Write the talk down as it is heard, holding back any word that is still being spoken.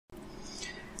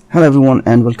Hello everyone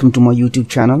and welcome to my YouTube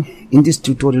channel. In this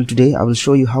tutorial today I will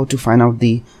show you how to find out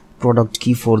the product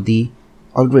key for the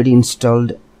already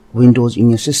installed Windows in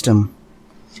your system.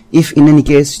 If in any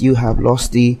case you have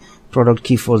lost the product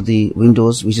key for the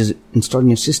Windows which is installed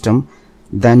in your system,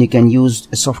 then you can use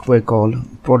a software called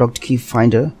Product Key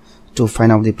Finder to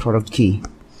find out the product key.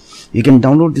 You can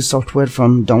download this software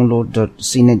from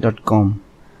download.cnet.com.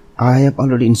 I have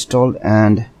already installed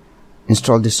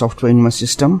this software in my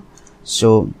system.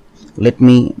 So let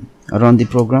me run the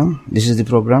program. This is the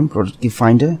program, Product Key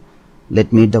Finder.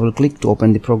 Let me double click to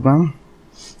open the program,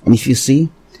 and if you see,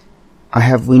 I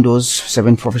have Windows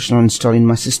 7 Professional installed in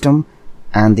my system,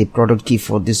 and the product key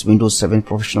for this Windows 7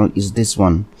 Professional is this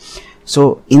one.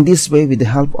 So in this way, with the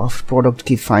help of Product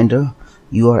Key Finder,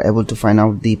 you are able to find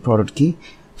out the product key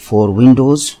for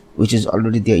Windows which is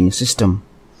already there in your system.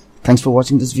 Thanks for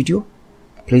watching this video.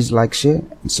 Please like, share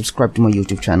and subscribe to my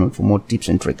YouTube channel for more tips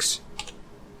and tricks.